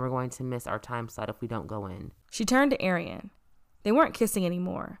 and we're going to miss our time slot if we don't go in. She turned to Arian. They weren't kissing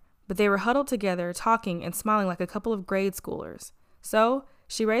anymore, but they were huddled together, talking and smiling like a couple of grade schoolers. So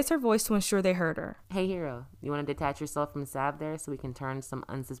She raised her voice to ensure they heard her. Hey, Hero, you want to detach yourself from Sav there so we can turn some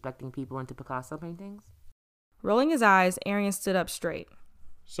unsuspecting people into Picasso paintings? Rolling his eyes, Arian stood up straight.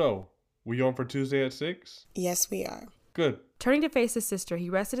 So, we on for Tuesday at 6? Yes, we are. Good. Turning to face his sister, he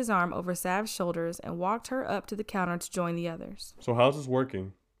rested his arm over Sav's shoulders and walked her up to the counter to join the others. So how's this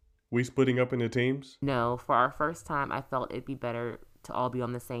working? We splitting up into teams? No, for our first time, I felt it'd be better to all be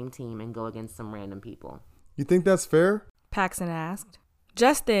on the same team and go against some random people. You think that's fair? Paxton asked.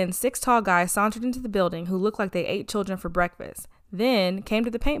 Just then, 6 tall guys sauntered into the building who looked like they ate children for breakfast, then came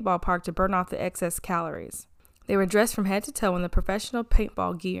to the paintball park to burn off the excess calories. They were dressed from head to toe in the professional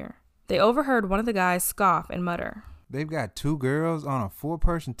paintball gear. They overheard one of the guys scoff and mutter. They've got 2 girls on a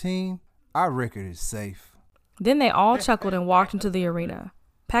 4-person team. Our record is safe. Then they all chuckled and walked into the arena.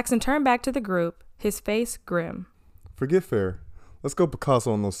 Paxton turned back to the group, his face grim. Forget fair. Let's go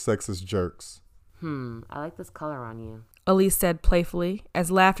Picasso on those sexist jerks. I like this color on you. Elise said playfully, as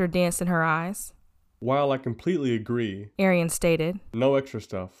laughter danced in her eyes. While I completely agree, Arian stated. No extra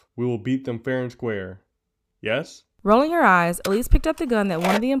stuff. We will beat them fair and square. Yes? Rolling her eyes, Elise picked up the gun that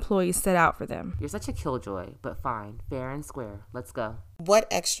one of the employees set out for them. You're such a killjoy, but fine. Fair and square. Let's go. What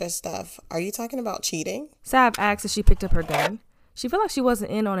extra stuff? Are you talking about cheating? Sav asked as she picked up her gun. She felt like she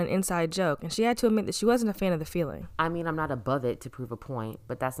wasn't in on an inside joke, and she had to admit that she wasn't a fan of the feeling. I mean, I'm not above it to prove a point,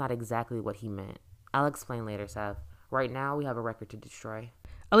 but that's not exactly what he meant. I'll explain later, Sav. Right now, we have a record to destroy.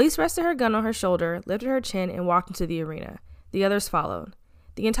 Elise rested her gun on her shoulder, lifted her chin, and walked into the arena. The others followed.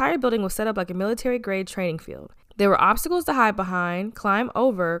 The entire building was set up like a military-grade training field. There were obstacles to hide behind, climb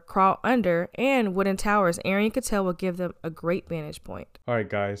over, crawl under, and wooden towers Arian could tell would give them a great vantage point. Alright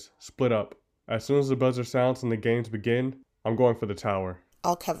guys, split up. As soon as the buzzer sounds and the games begin, I'm going for the tower.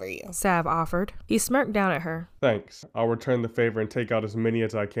 I'll cover you. Sav offered. He smirked down at her. Thanks. I'll return the favor and take out as many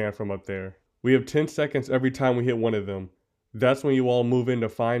as I can from up there. We have 10 seconds every time we hit one of them. That's when you all move in to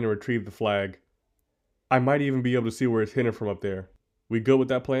find and retrieve the flag. I might even be able to see where it's hidden from up there. We good with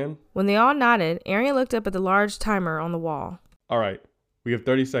that plan? When they all nodded, Arian looked up at the large timer on the wall. Alright, we have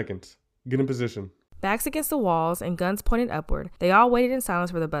 30 seconds. Get in position. Backs against the walls and guns pointed upward, they all waited in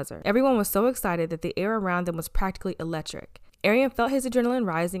silence for the buzzer. Everyone was so excited that the air around them was practically electric. Arian felt his adrenaline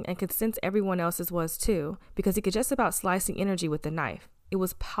rising and could sense everyone else's was too, because he could just about slice the energy with the knife. It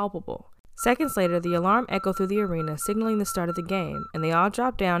was palpable. Seconds later, the alarm echoed through the arena, signaling the start of the game, and they all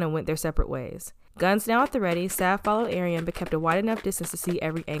dropped down and went their separate ways. Guns now at the ready, Sav followed Arian but kept a wide enough distance to see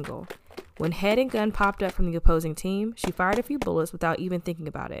every angle. When head and gun popped up from the opposing team, she fired a few bullets without even thinking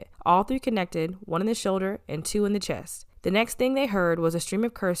about it. All 3 connected, 1 in the shoulder and 2 in the chest. The next thing they heard was a stream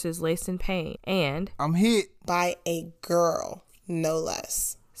of curses laced in pain, and I'm hit by a girl, no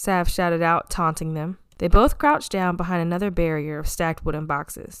less. Sav shouted out, taunting them. They both crouched down behind another barrier of stacked wooden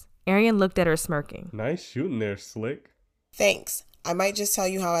boxes. Arian looked at her, smirking. Nice shooting there, Slick. Thanks. I might just tell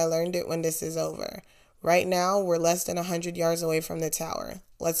you how I learned it when this is over. Right now, we're less than 100 yards away from the tower.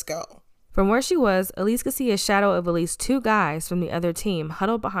 Let's go. From where she was, Elise could see a shadow of at least 2 guys from the other team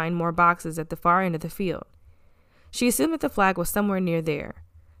huddled behind more boxes at the far end of the field. She assumed that the flag was somewhere near there.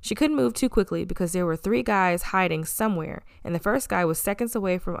 She couldn't move too quickly because there were 3 guys hiding somewhere, and the first guy was seconds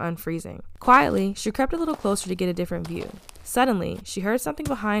away from unfreezing. Quietly, she crept a little closer to get a different view. Suddenly, she heard something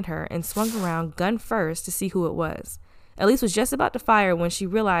behind her and swung around gun first to see who it was. Elise was just about to fire when she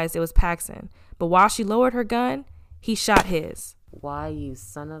realized it was Paxton, but while she lowered her gun, he shot his. Why, you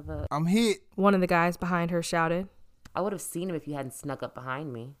son of a... I'm hit. One of the guys behind her shouted. I would have seen him if you hadn't snuck up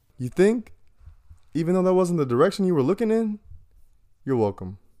behind me. You think? Even though that wasn't the direction you were looking in? You're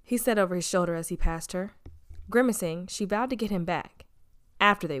welcome. He said over his shoulder as he passed her. Grimacing, she vowed to get him back.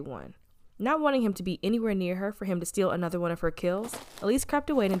 After they won. Not wanting him to be anywhere near her for him to steal another one of her kills, Elise crept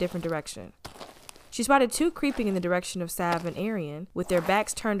away in a different direction. She spotted 2 creeping in the direction of Sav and Arian, with their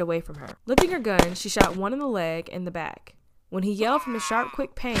backs turned away from her. Lifting her gun, she shot one in the leg and the back. When he yelled from the sharp,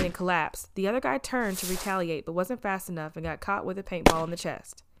 quick pain and collapsed, the other guy turned to retaliate but wasn't fast enough and got caught with a paintball in the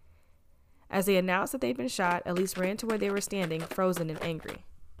chest. As they announced that they'd been shot, Elise ran to where they were standing, frozen and angry.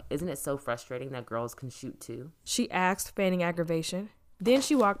 Isn't it so frustrating that girls can shoot too? She asked, feigning aggravation. Then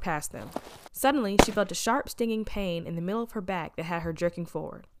she walked past them. Suddenly, she felt a sharp, stinging pain in the middle of her back that had her jerking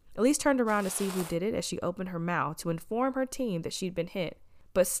forward. Elise turned around to see who did it as she opened her mouth to inform her team that she'd been hit,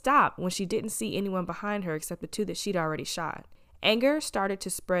 but stopped when she didn't see anyone behind her except the 2 that she'd already shot. Anger started to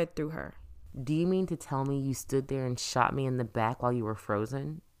spread through her. Do you mean to tell me you stood there and shot me in the back while you were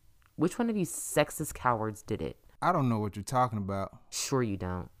frozen? Which one of you sexist cowards did it? I don't know what you're talking about. Sure you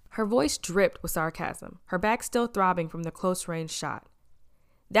don't. Her voice dripped with sarcasm, her back still throbbing from the close-range shot.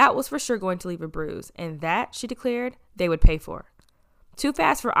 That was for sure going to leave a bruise, and that, she declared, they would pay for. Too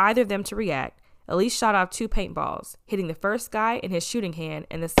fast for either of them to react, Elise shot off 2 paintballs, hitting the first guy in his shooting hand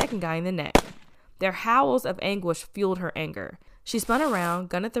and the second guy in the neck. Their howls of anguish fueled her anger. She spun around,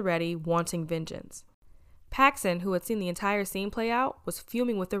 gun at the ready, wanting vengeance. Paxton, who had seen the entire scene play out, was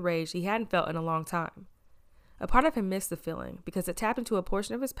fuming with the rage he hadn't felt in a long time. A part of him missed the feeling because it tapped into a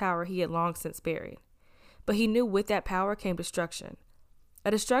portion of his power he had long since buried. But he knew with that power came destruction.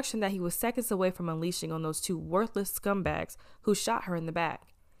 A destruction that he was seconds away from unleashing on those 2 worthless scumbags who shot her in the back.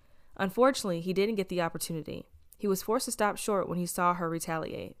 Unfortunately, he didn't get the opportunity. He was forced to stop short when he saw her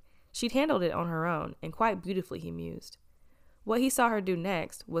retaliate. She'd handled it on her own, and quite beautifully, he mused. What he saw her do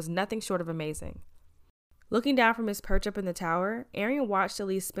next was nothing short of amazing. Looking down from his perch up in the tower, Arian watched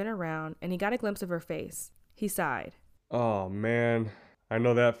Elise spin around, and he got a glimpse of her face. He sighed. Oh, man. I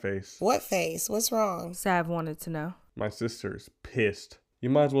know that face. What face? What's wrong? Sav wanted to know. My sister's pissed. You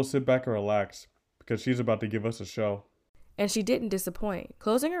might as well sit back and relax, because she's about to give us a show. And she didn't disappoint.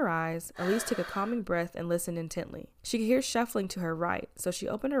 Closing her eyes, Elise took a calming breath and listened intently. She could hear shuffling to her right, so she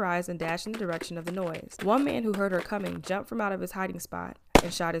opened her eyes and dashed in the direction of the noise. One man who heard her coming jumped from out of his hiding spot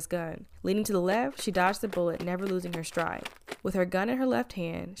and shot his gun. Leaning to the left, she dodged the bullet, never losing her stride. With her gun in her left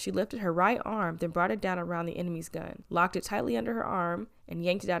hand, she lifted her right arm, then brought it down around the enemy's gun, locked it tightly under her arm, and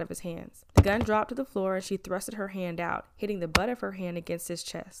yanked it out of his hands. The gun dropped to the floor and she thrusted her hand out, hitting the butt of her hand against his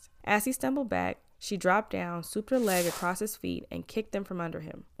chest. As he stumbled back, she dropped down, swooped her leg across his feet, and kicked them from under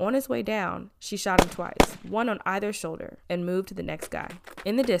him. On his way down, she shot him twice, one on either shoulder, and moved to the next guy.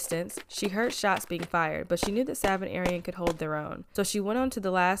 In the distance, she heard shots being fired, but she knew that Sav and Arian could hold their own, so she went on to the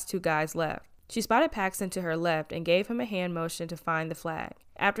last 2 guys left. She spotted Paxton to her left and gave him a hand motion to find the flag.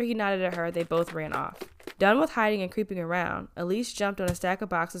 After he nodded at her, they both ran off. Done with hiding and creeping around, Elise jumped on a stack of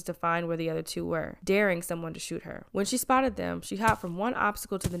boxes to find where the other 2 were, daring someone to shoot her. When she spotted them, she hopped from one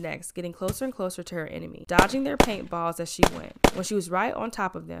obstacle to the next, getting closer and closer to her enemy, dodging their paintballs as she went. When she was right on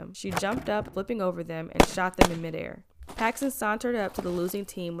top of them, she jumped up, flipping over them, and shot them in midair. Paxton sauntered up to the losing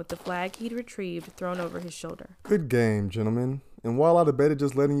team with the flag he'd retrieved thrown over his shoulder. Good game, gentlemen. And while I debated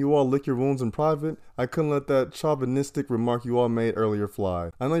just letting you all lick your wounds in private, I couldn't let that chauvinistic remark you all made earlier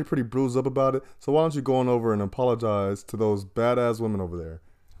fly. I know you're pretty bruised up about it, so why don't you go on over and apologize to those badass women over there?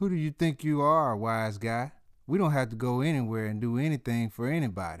 Who do you think you are, wise guy? We don't have to go anywhere and do anything for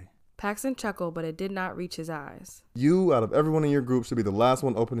anybody. Paxton chuckled, but it did not reach his eyes. You, out of everyone in your group, should be the last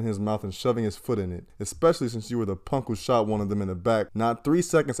one opening his mouth and shoving his foot in it, especially since you were the punk who shot one of them in the back not 3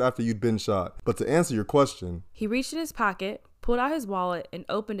 seconds after you'd been shot. But to answer your question... He reached in his pocket, pulled out his wallet, and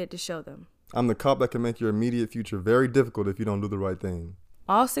opened it to show them. I'm the cop that can make your immediate future very difficult if you don't do the right thing.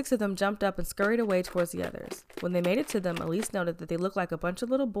 All 6 of them jumped up and scurried away towards the others. When they made it to them, Elise noted that they looked like a bunch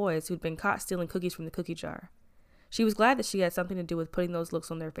of little boys who'd been caught stealing cookies from the cookie jar. She was glad that she had something to do with putting those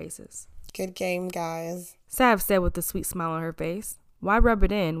looks on their faces. Good game, guys. Sav said with a sweet smile on her face. Why rub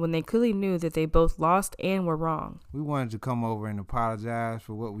it in when they clearly knew that they both lost and were wrong? We wanted to come over and apologize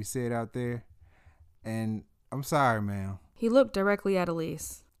for what we said out there. And I'm sorry, ma'am. He looked directly at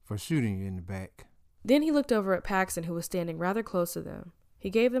Elise. For shooting you in the back. Then he looked over at Paxton, who was standing rather close to them. He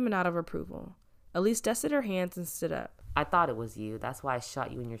gave them a nod of approval. Elise dusted her hands and stood up. I thought it was you. That's why I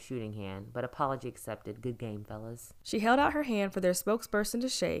shot you in your shooting hand. But apology accepted. Good game, fellas. She held out her hand for their spokesperson to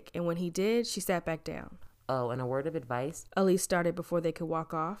shake, and when he did, she sat back down. Oh, and a word of advice? Elise started before they could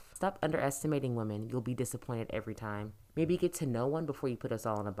walk off. Stop underestimating women. You'll be disappointed every time. Maybe get to know one before you put us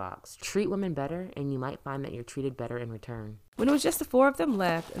all in a box. Treat women better, and you might find that you're treated better in return. When it was just the 4 of them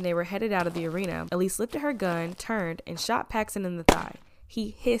left, and they were headed out of the arena, Elise lifted her gun, turned, and shot Paxton in the thigh.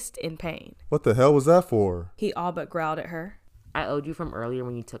 He hissed in pain. What the hell was that for? He all but growled at her. I owed you from earlier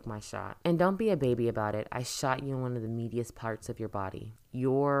when you took my shot. And don't be a baby about it. I shot you in one of the meatiest parts of your body.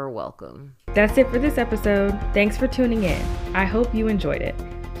 You're welcome. That's it for this episode. Thanks for tuning in. I hope you enjoyed it.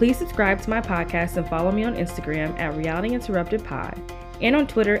 Please subscribe to my podcast and follow me on Instagram at Reality Interrupted Pod and on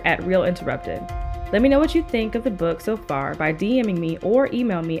Twitter at Real Interrupted. Let me know what you think of the book so far by DMing me or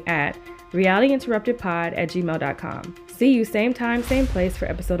email me at realityinterruptedpod@gmail.com. See you same time, same place for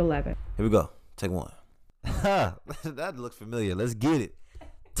episode 11. Here we go. Take 1. That looks familiar. Let's get it.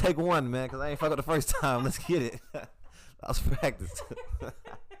 Take 1, man, because I ain't fucked up the first time. Let's get it. I was practiced.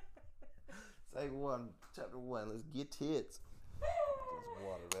 Take 1, chapter 1. Let's get hits.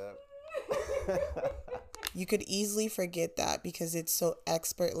 Water that. You could easily forget that because it's so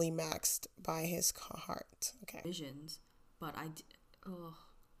expertly maxed by his heart. Okay. Visions, but oh,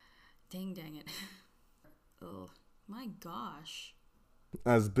 dang it. Oh, my gosh.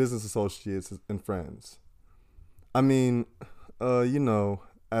 As business associates and friends. I mean,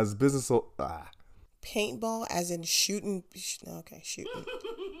 as business... Paintball as in shooting... Okay, shooting.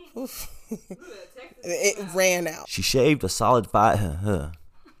 Oof. It ran out. She shaved a solid 5...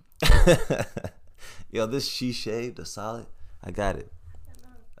 Yo, this she shaved a solid. I got it.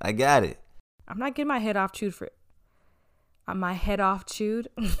 I got it. I'm not getting my head off chewed for my head off chewed.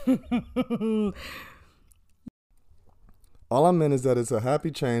 All I meant is that it's a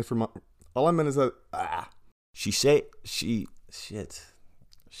happy change for my. All I meant is that She shit.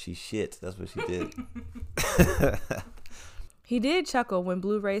 That's what she did. He did chuckle when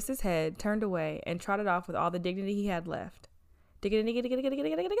Blue raised his head, turned away, and trotted off with all the dignity he had left.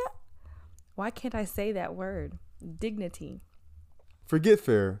 Why can't I say that word? Dignity. Forget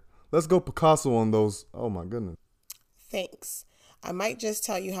fair. Let's go Picasso on those. Oh my goodness. Thanks. I might just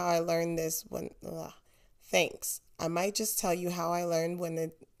tell you how I learned this when. Thanks. I might just tell you how I learned when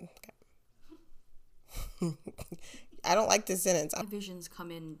it. I don't like this sentence. Visions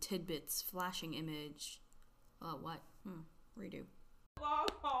come in tidbits, flashing image. What? Redo.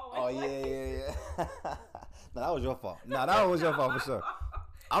 Oh yeah. No, that was your fault. No, that was your fault for sure.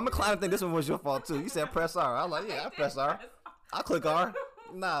 I'm inclined to think this one was your fault too. You said press R. I was like, yeah, I press R. I'll click R.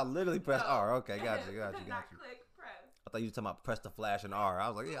 Nah, literally press R. Okay, got you. I thought you were talking about press the flash and R. I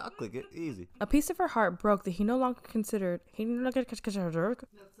was like, yeah, I'll click it. Easy. A piece of her heart broke that he no longer considered. That's a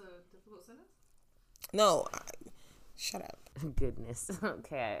difficult sentence? No. Shut up. Goodness.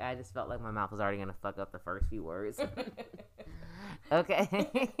 Okay, I just felt like my mouth was already going to fuck up the first few words. Okay.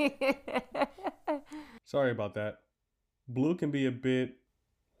 Sorry about that. Blue can be a bit.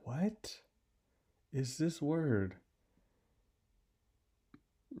 What is this word?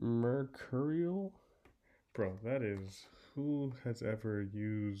 Mercurial? Bro, that is. Who has ever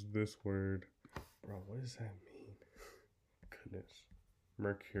used this word? Bro, what does that mean? Goodness.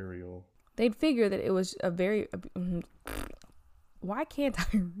 Mercurial. They'd figure that it was a very. Why can't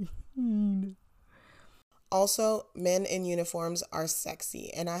I read? Also, men in uniforms are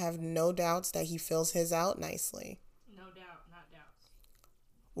sexy, and I have no doubts that he fills his out nicely. No doubt, not doubts.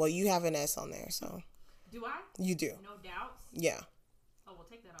 Well, you have an S on there, so. Do I? You do. No doubts? Yeah. Oh, well,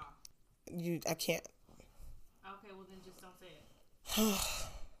 take that off. I can't. Okay, well, then just don't say it.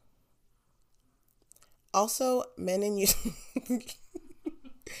 Also, men in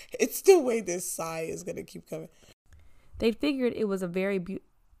it's the way this sigh is going to keep coming. They'd figured it was a very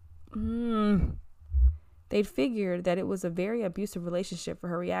They'd figured that it was a very abusive relationship for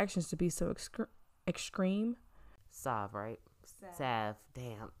her reactions to be so extreme. Sav, right? Sav.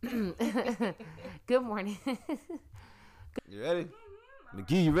 Damn. Good morning. You ready?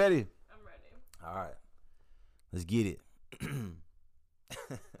 McGee, you ready? I'm ready. All right. Let's get it.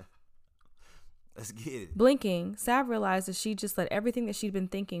 Let's get it. Blinking, Sav realized that she just let everything that she'd been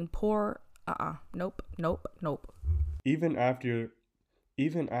thinking pour. Nope. Even after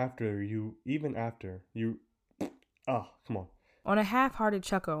you. Oh, come on. On a half-hearted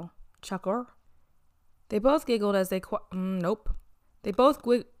chuckle. They both giggled as they nope. They both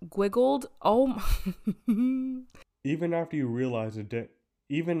gwiggled. Oh. Even after you realize it,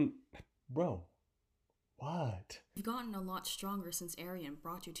 bro. What? You've gotten a lot stronger since Arian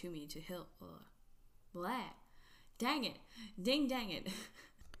brought you to me to heal. Blah. Dang it. Dang it.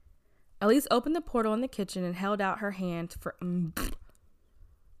 Elise opened the portal in the kitchen and held out her hand for.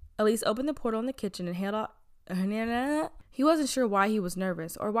 Elise opened the portal in the kitchen and held out. He wasn't sure why he was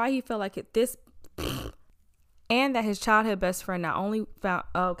nervous or why he felt like this. And that his childhood best friend not only found.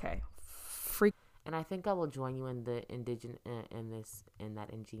 Okay. Freak. And I think I will join you in the in that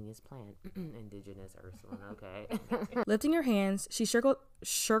ingenious plan. Indigenous Ursuline, okay. Lifting her hands, she circled.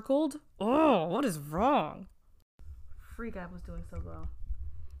 Oh, what is wrong? Freak I was doing so well.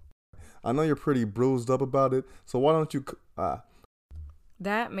 I know you're pretty bruised up about it, so why don't you?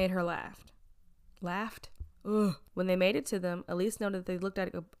 That made her laugh. Laughed. Ugh. When they made it to them, Elise noted that they looked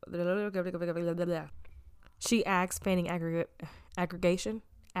at it. She asked, feigning aggravation.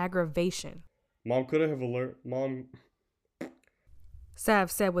 Mom could have alert. Mom.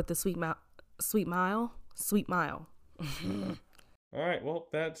 Sav said with the sweet mile. All right, well,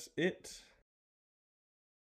 that's it.